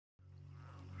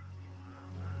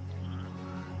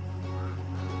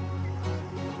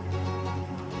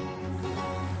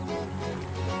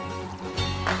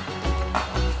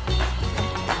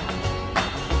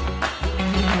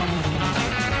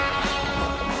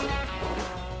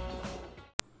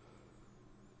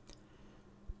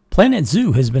Planet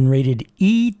Zoo has been rated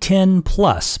E10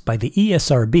 Plus by the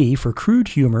ESRB for crude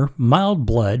humor, mild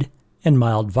blood, and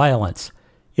mild violence.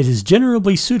 It is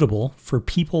generally suitable for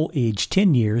people aged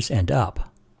 10 years and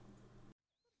up.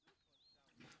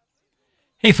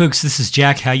 Hey folks, this is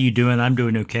Jack. How you doing? I'm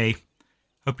doing okay.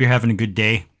 Hope you're having a good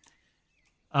day.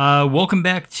 Welcome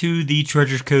back to the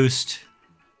Treasure Coast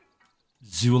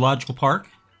Zoological Park.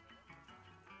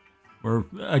 We're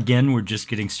just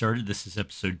getting started. This is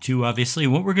episode 2, obviously.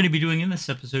 And what we're going to be doing in this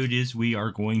episode is we are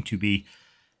going to be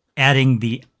adding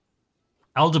the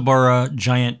Aldabara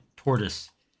giant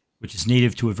tortoise, which is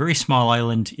native to a very small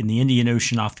island in the Indian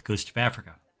Ocean off the coast of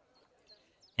Africa.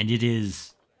 And it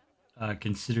is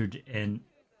considered an...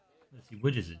 Let's see,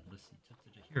 what is it? Let's see.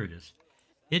 Here it is.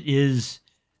 It is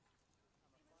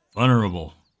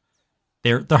vulnerable.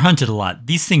 They're hunted a lot.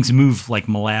 These things move like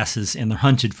molasses, and they're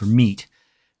hunted for meat,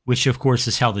 which, of course,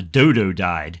 is how the dodo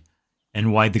died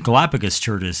and why the Galapagos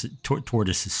tortoise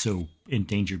is so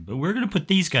endangered. But we're going to put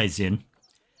these guys in.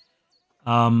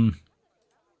 See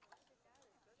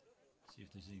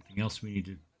if there's anything else we need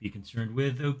to be concerned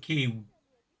with. Okay.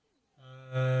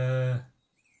 Yeah.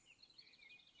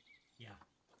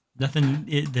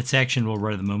 Nothing that's actionable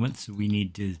right at the moment, so we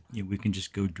need to, we can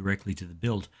just go directly to the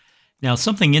build. Now,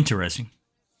 something interesting,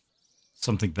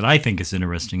 something that I think is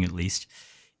interesting at least,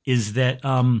 is that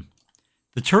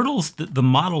the turtles, the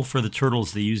model for the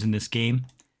turtles they use in this game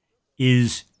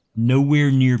is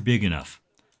nowhere near big enough.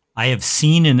 I have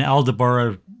seen an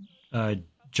Aldabara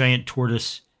giant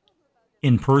tortoise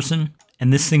in person,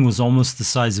 and this thing was almost the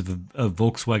size of a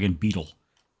Volkswagen Beetle.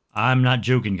 I'm not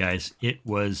joking, guys. It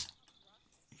was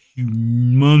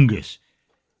humongous.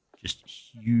 Just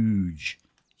huge.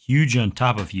 Huge on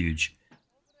top of huge.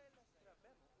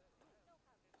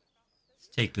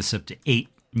 Let's take this up to 8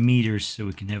 meters so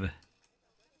we can have a...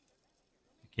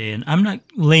 Okay, and I'm not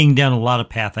laying down a lot of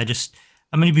path. I'm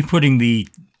going to be putting the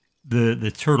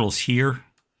turtles here,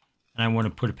 and I want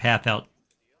to put a path out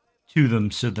to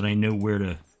them so that I know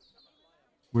where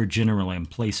generally I'm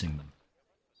placing them,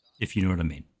 if you know what I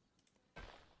mean.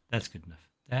 That's good enough.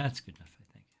 That's good enough, I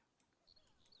think.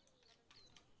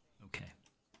 Okay.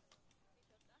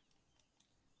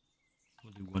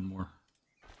 We'll do one more.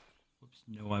 Whoops,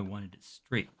 no, I wanted it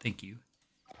straight. Thank you.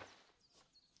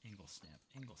 Angle snap,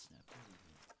 angle snap.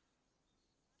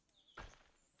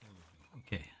 There we go.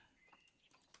 Okay.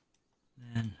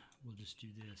 Then we'll just do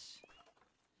this.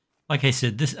 Like I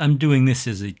said, I'm doing this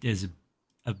as a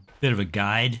bit of a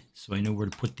guide, so I know where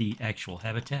to put the actual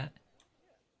habitat.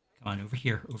 Come on, over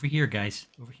here, guys,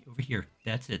 over here.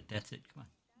 That's it. Come on,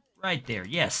 right there.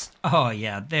 Yes. Oh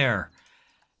yeah, there.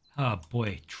 Oh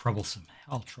boy, troublesome.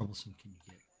 How troublesome can you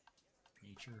get?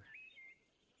 Nature.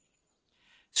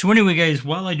 So anyway, guys,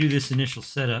 while I do this initial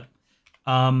setup,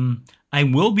 I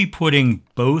will be putting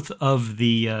both of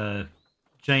the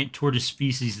giant tortoise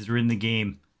species that are in the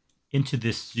game into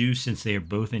this zoo since they are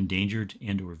both endangered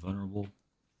and or vulnerable.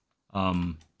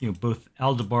 Both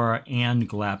Aldabara and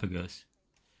Galapagos,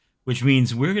 which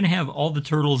means we're going to have all the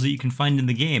turtles that you can find in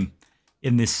the game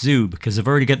in this zoo because I've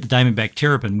already got the diamondback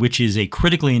terrapin, which is a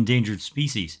critically endangered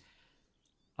species.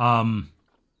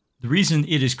 The reason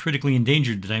it is critically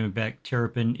endangered, the diamondback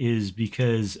terrapin, is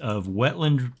because of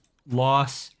wetland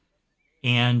loss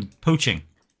and poaching.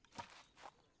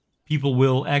 People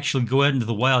will actually go out into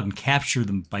the wild and capture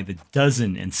them by the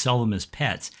dozen and sell them as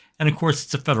pets. And of course,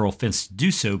 it's a federal offense to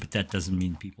do so, but that doesn't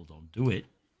mean people don't do it.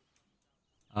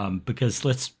 Because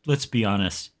let's be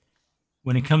honest,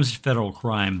 when it comes to federal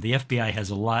crime, the FBI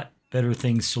has a lot better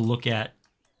things to look at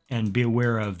and be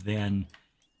aware of than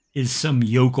is some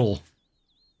yokel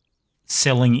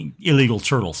selling illegal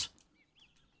turtles.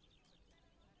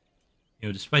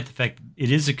 Despite the fact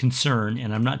it is a concern,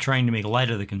 and I'm not trying to make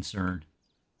light of the concern,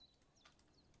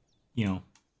 you've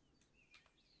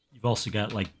also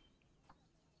got like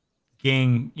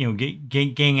gang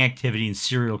activity and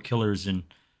serial killers and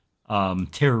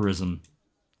terrorism.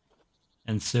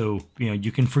 And so,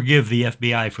 you can forgive the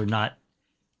FBI for not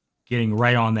getting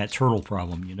right on that turtle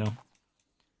problem,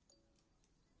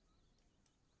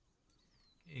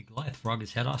 Okay, Goliath frog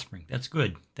has had offspring. That's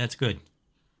good. That's good.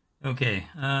 Okay.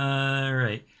 All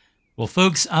right. Well,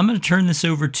 folks, I'm going to turn this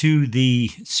over to the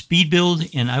speed build,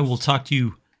 and I will talk to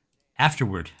you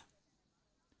afterward.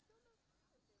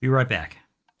 Be right back.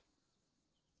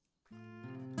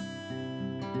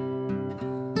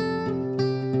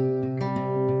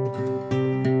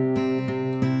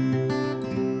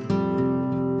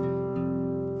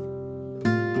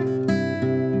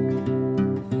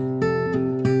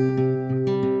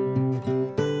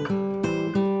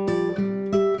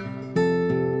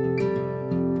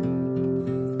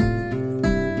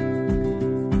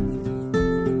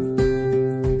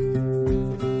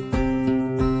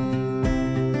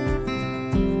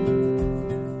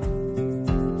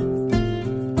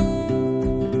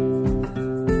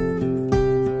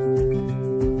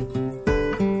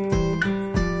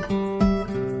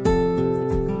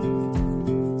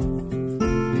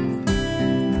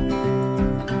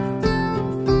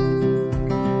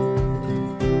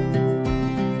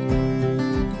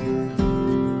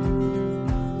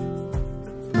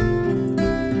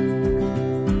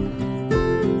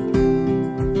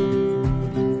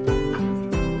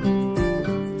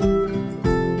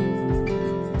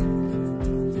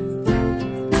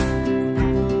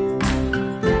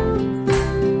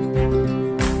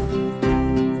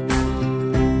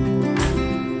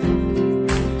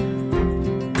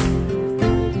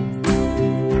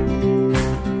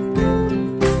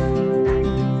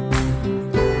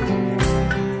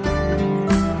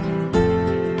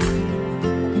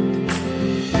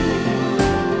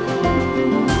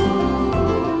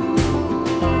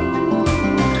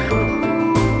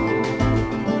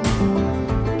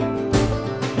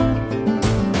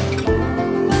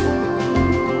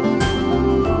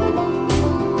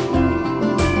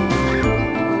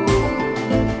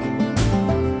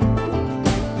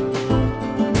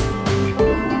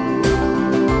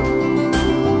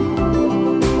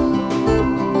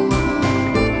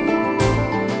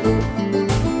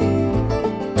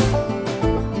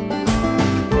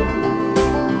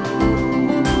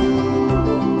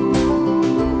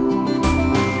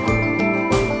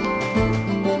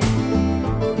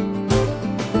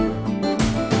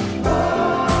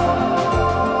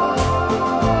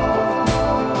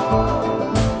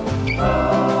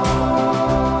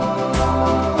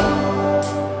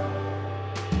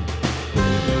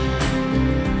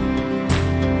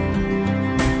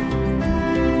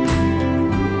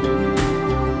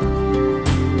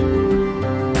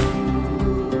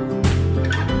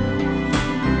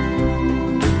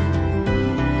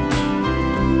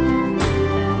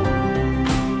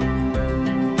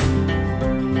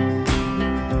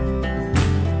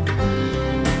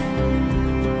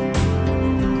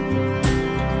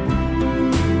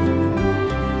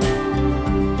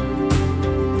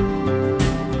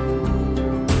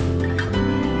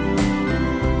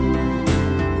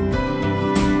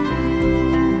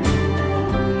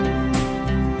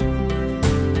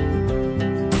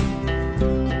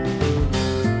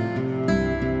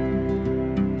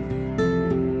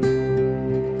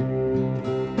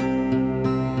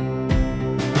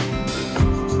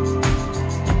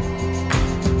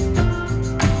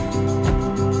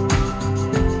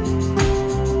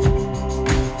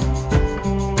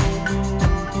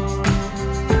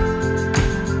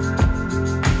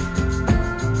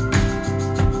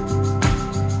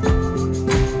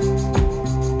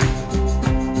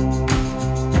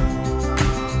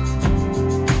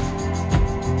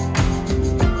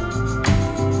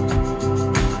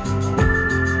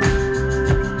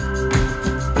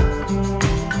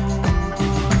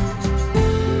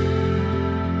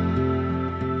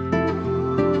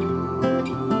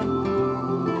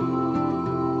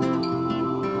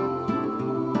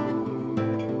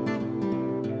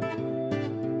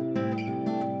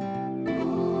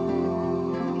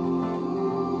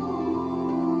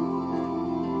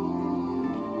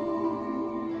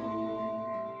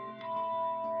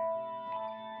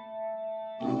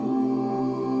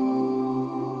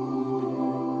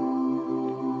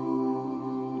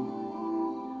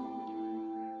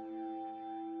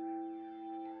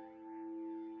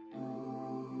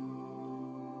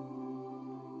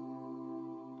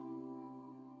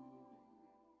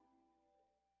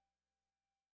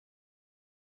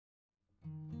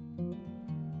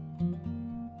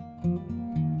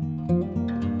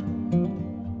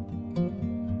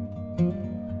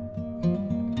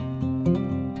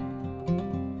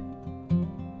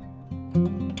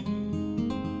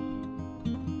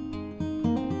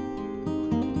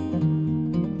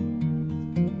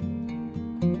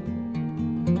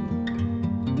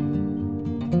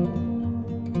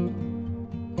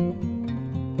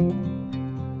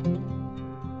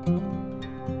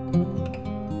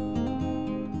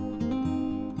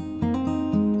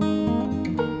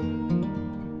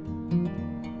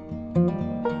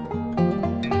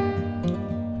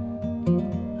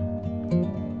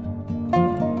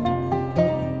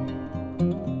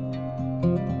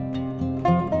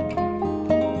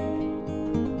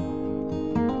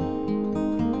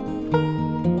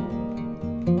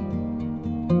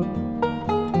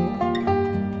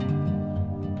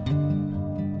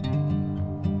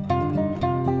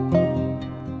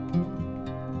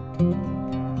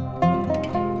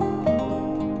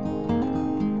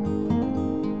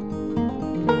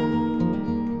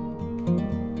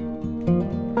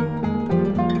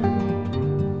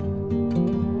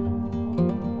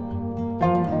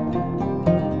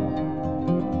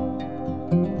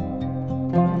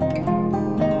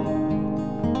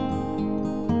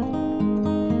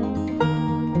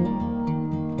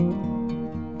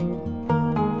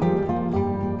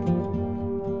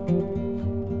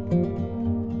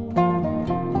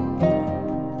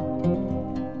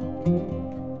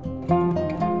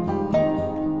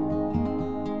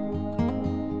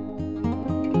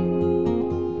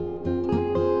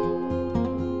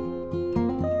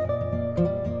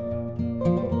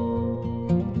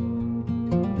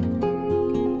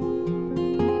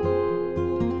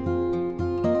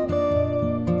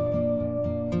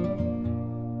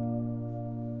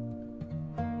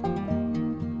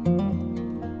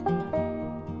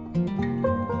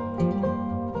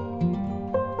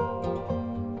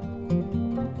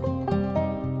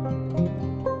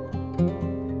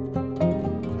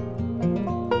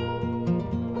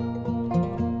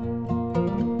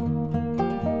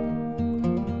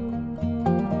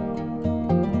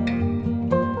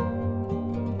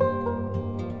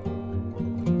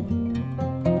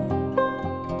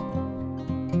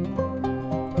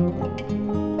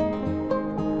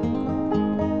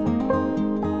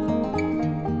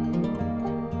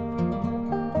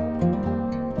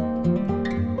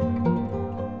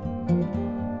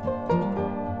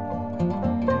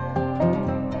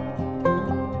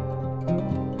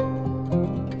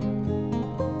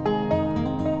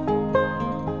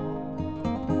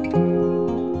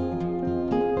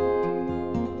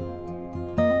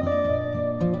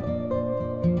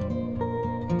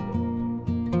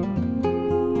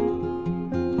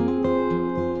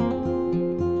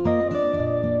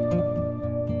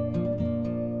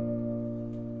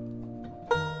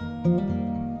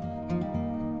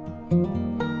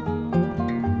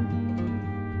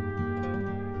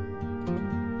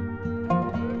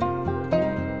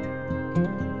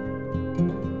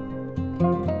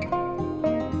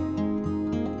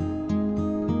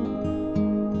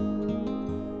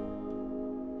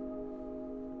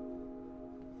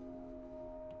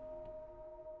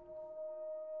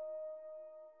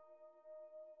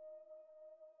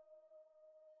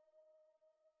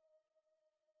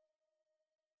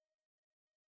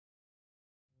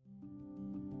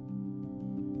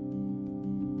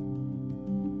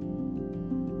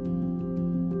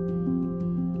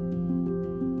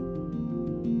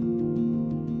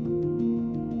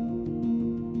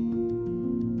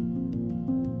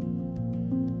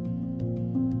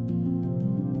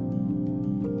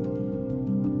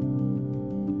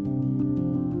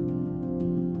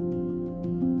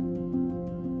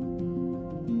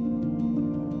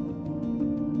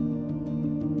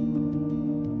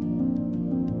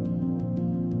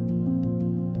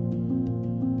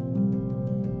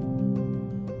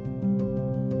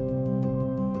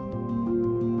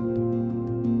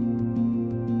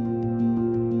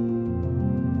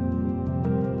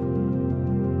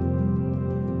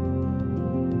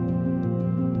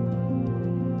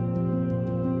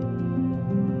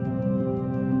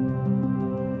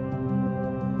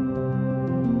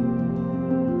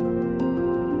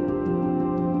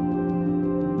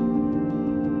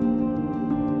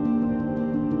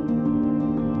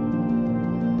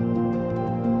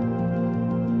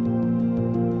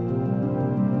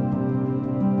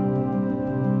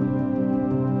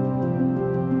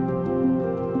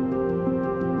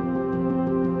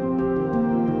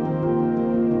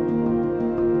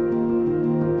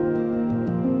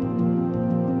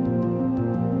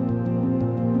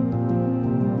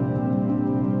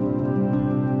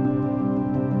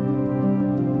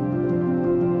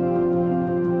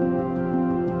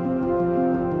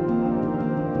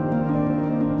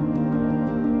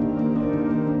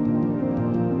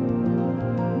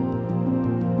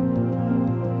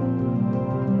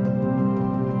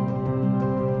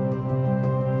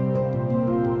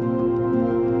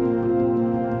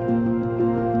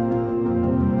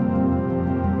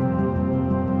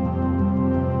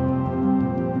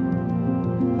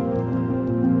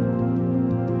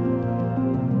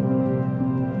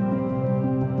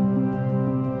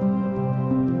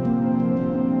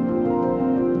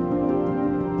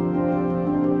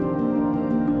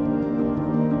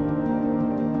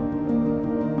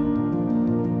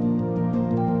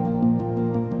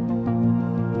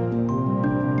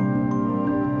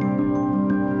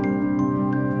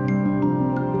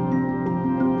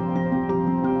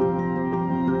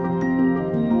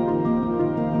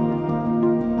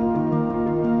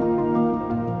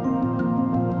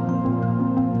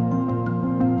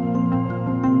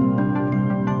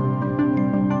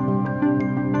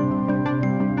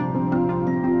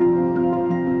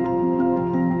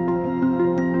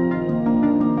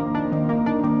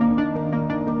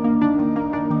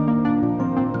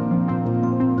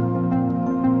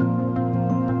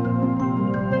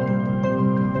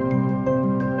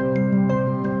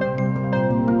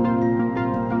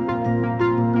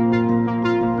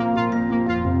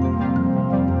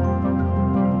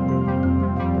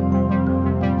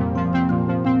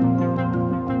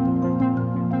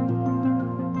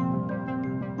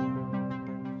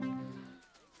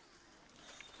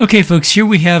 Okay, folks, here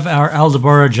we have our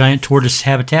Aldabara giant tortoise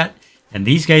habitat, and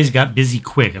these guys got busy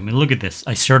quick. I mean, look at this.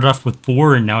 I started off with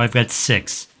 4, and now I've got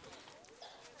 6.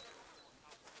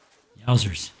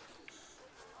 Yowzers.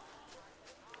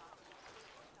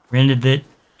 Granted that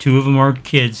 2 of them are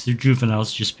kids. They're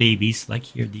juveniles, just babies. Like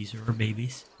here, these are our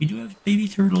babies. We do have baby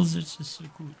turtles. It's just so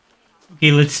cool.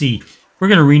 Okay, let's see. We're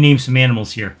going to rename some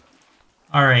animals here.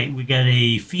 All right, we got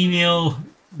a female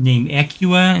named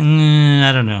Equa.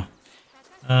 I don't know.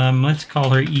 Let's call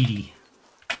her Edie.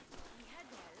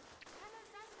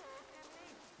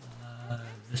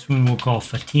 This one we'll call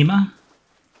Fatima.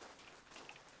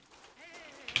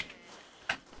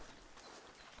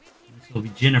 This will be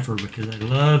Jennifer because I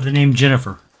love the name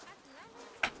Jennifer.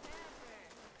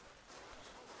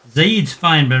 Zaid's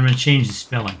fine, but I'm going to change the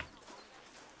spelling.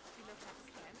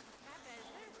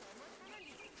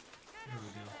 There we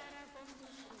go.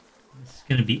 This is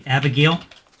going to be Abigail.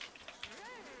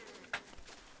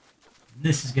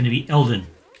 This is going to be Eldon.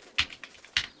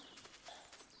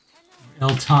 Or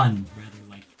Elton, rather,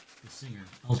 like the singer,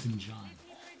 Elton John.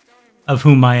 Of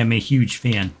whom I am a huge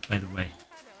fan, by the way.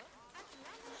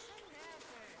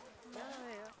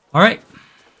 All right.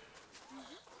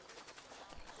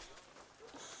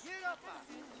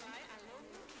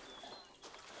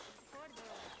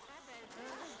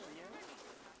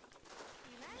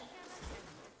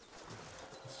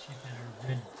 Let's check out our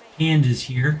red pandas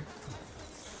here.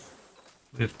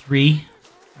 We have 3.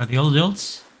 Are they all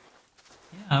adults?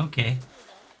 Yeah, okay.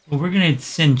 Well, we're going to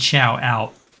send Chow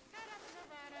out.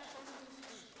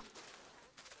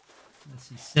 Let's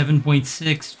see, 7.6,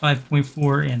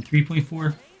 5.4, and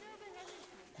 3.4.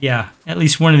 Yeah, at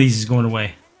least one of these is going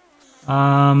away.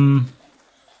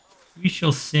 We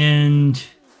shall send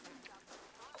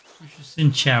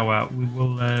Chow out. We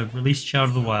will release Chow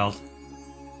to the wild.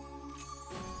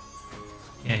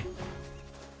 Okay.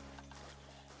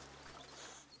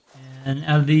 And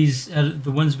out of these,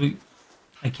 the ones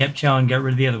I kept Chow and got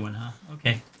rid of the other one, huh?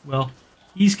 Okay. Well,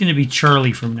 he's going to be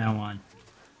Charlie from now on.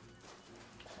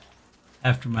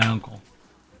 After my uncle.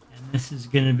 And this is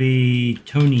going to be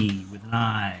Tony with an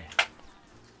I.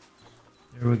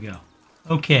 There we go.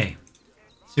 Okay.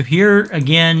 So here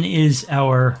again is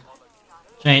our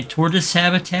giant tortoise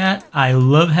habitat. I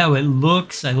love how it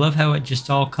looks. I love how it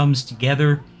just all comes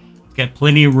together. It's got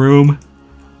plenty of room.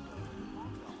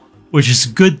 Which is a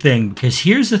good thing, because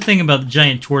here's the thing about the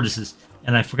giant tortoises,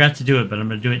 and I forgot to do it, but I'm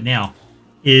going to do it now,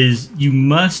 is you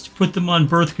must put them on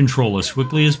birth control as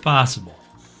quickly as possible.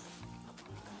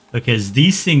 Because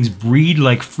these things breed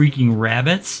like freaking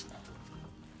rabbits,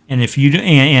 and if you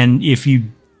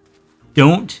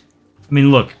don't, I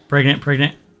mean, look, pregnant,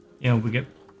 you know, we got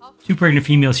 2 pregnant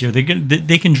females here. They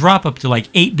can drop up to like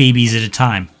 8 babies at a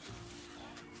time.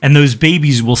 And those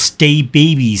babies will stay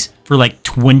babies for like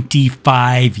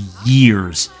 25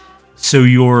 years. So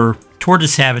your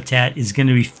tortoise habitat is going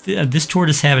to be... this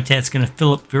tortoise habitat is going to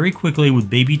fill up very quickly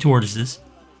with baby tortoises.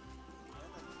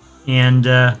 And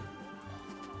at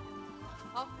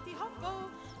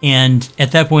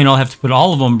that point, I'll have to put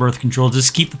all of them on birth control just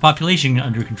to keep the population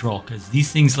under control. Because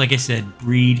these things, like I said,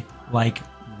 breed like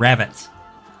rabbits.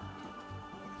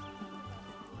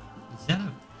 Is that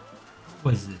a...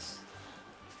 What was this?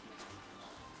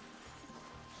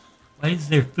 Why is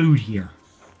there food here?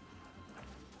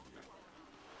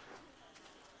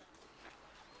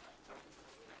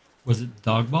 Was it the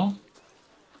dog ball?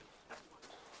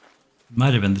 It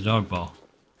might have been the dog ball.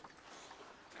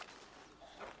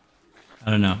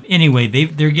 I don't know. Anyway,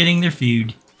 they're getting their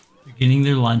food. They're getting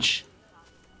their lunch.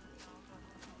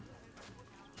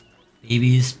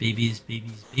 Babies, babies,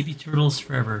 babies. Baby turtles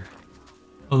forever.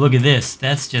 Oh, look at this.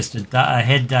 That's just a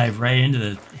head dive right into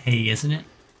the hay, isn't it?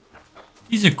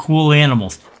 These are cool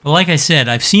animals. But like I said,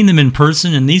 I've seen them in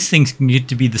person, and these things can get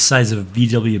to be the size of a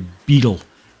VW Beetle.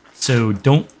 So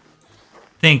don't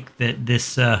think that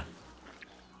this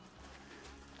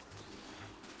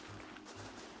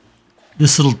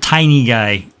this little tiny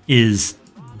guy is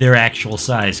their actual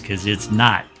size, because it's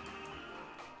not.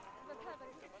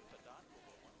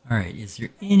 Alright, is there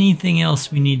anything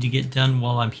else we need to get done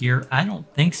while I'm here? I don't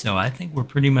think so. I think we're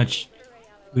pretty much...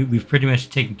 we've pretty much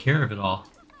taken care of it all.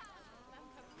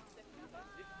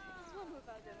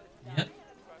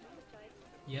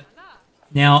 Yep.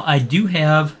 Now, I do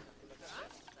have,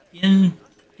 in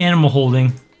animal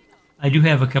holding, I do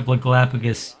have a couple of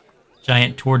Galapagos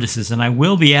giant tortoises, and I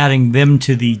will be adding them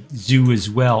to the zoo as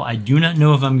well. I do not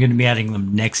know if I'm going to be adding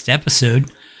them next episode.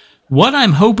 What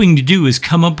I'm hoping to do is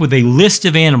come up with a list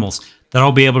of animals that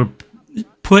I'll be able to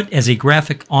put as a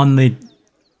graphic on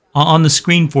the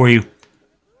screen for you.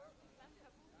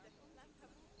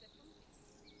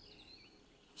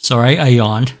 Sorry, I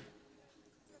yawned.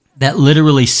 That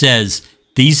literally says,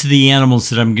 these are the animals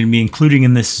that I'm going to be including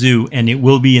in this zoo, and it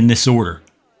will be in this order.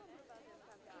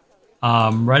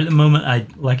 Right at the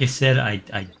moment, like I said,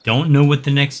 I don't know what the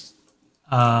next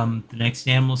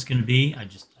animal is going to be. I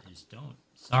just don't.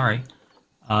 Sorry.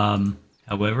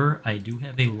 However, I do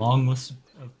have a long list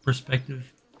of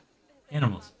prospective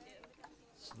animals.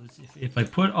 So if I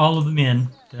put all of them in,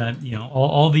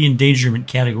 all the endangerment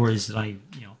categories that I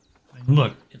can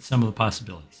look at some of the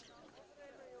possibilities.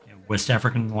 West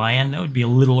African lion, that would be a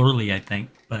little early, I think,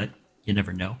 but you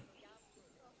never know.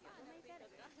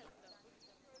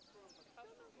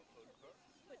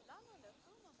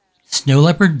 Snow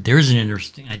leopard, there's an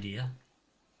interesting idea.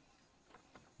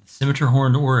 The scimitar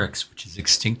horned oryx, which is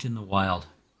extinct in the wild.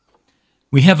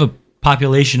 We have a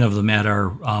population of them at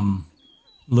our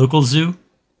local zoo.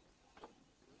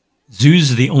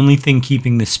 Zoos are the only thing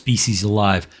keeping this species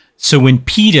alive. So when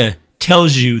PETA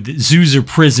tells you that zoos are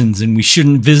prisons and we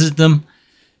shouldn't visit them,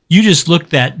 you just look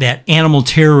that animal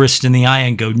terrorist in the eye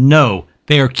and go, no,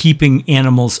 they are keeping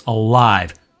animals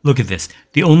alive. Look at this.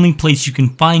 The only place you can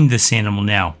find this animal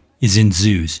now is in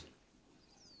zoos.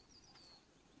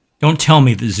 Don't tell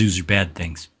me that zoos are bad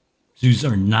things. Zoos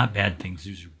are not bad things.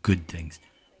 Zoos are good things.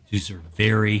 Zoos are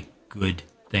very good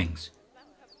things.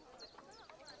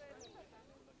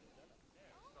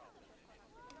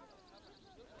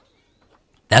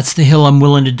 That's the hill I'm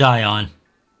willing to die on.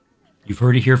 You've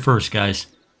heard it here first, guys.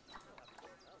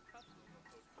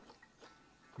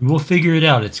 We will figure it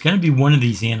out. It's going to be one of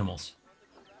these animals.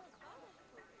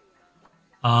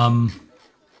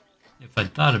 If I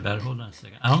thought about it, hold on a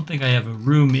second. I don't think I have a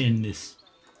room in this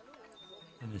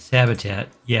habitat.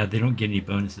 Yeah, they don't get any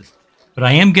bonuses. But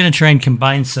I am going to try and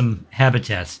combine some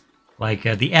habitats, like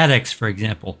the addax, for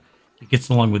example. It gets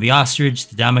along with the ostrich,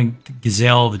 the dominant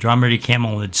gazelle, the dromedary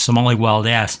camel, and the Somali wild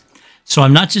ass. So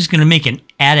I'm not just going to make an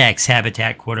addax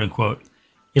habitat, quote unquote.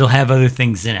 It'll have other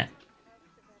things in it.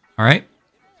 All right?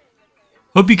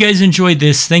 Hope you guys enjoyed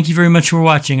this. Thank you very much for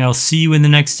watching. I'll see you in the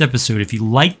next episode. If you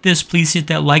liked this, please hit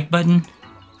that like button.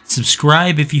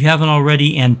 Subscribe if you haven't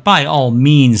already. And by all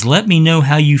means, let me know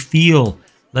how you feel.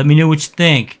 Let me know what you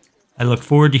think. I look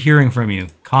forward to hearing from you.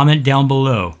 Comment down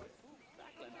below.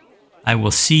 I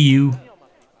will see you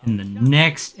in the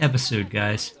next episode,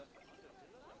 guys.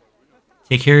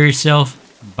 Take care of yourself.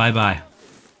 Bye-bye.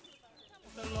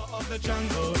 The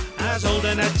jungle, as old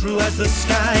and as true as the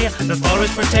sky. The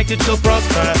forest protected shall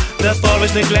prosper, the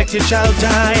forest neglected shall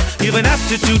die. You've an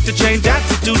aptitude to change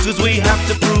attitudes, cause we have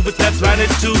to prove it. That's right,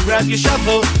 it's to grab your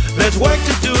shovel. There's work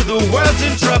to do, the world's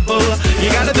in trouble.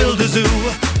 You gotta build a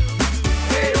zoo.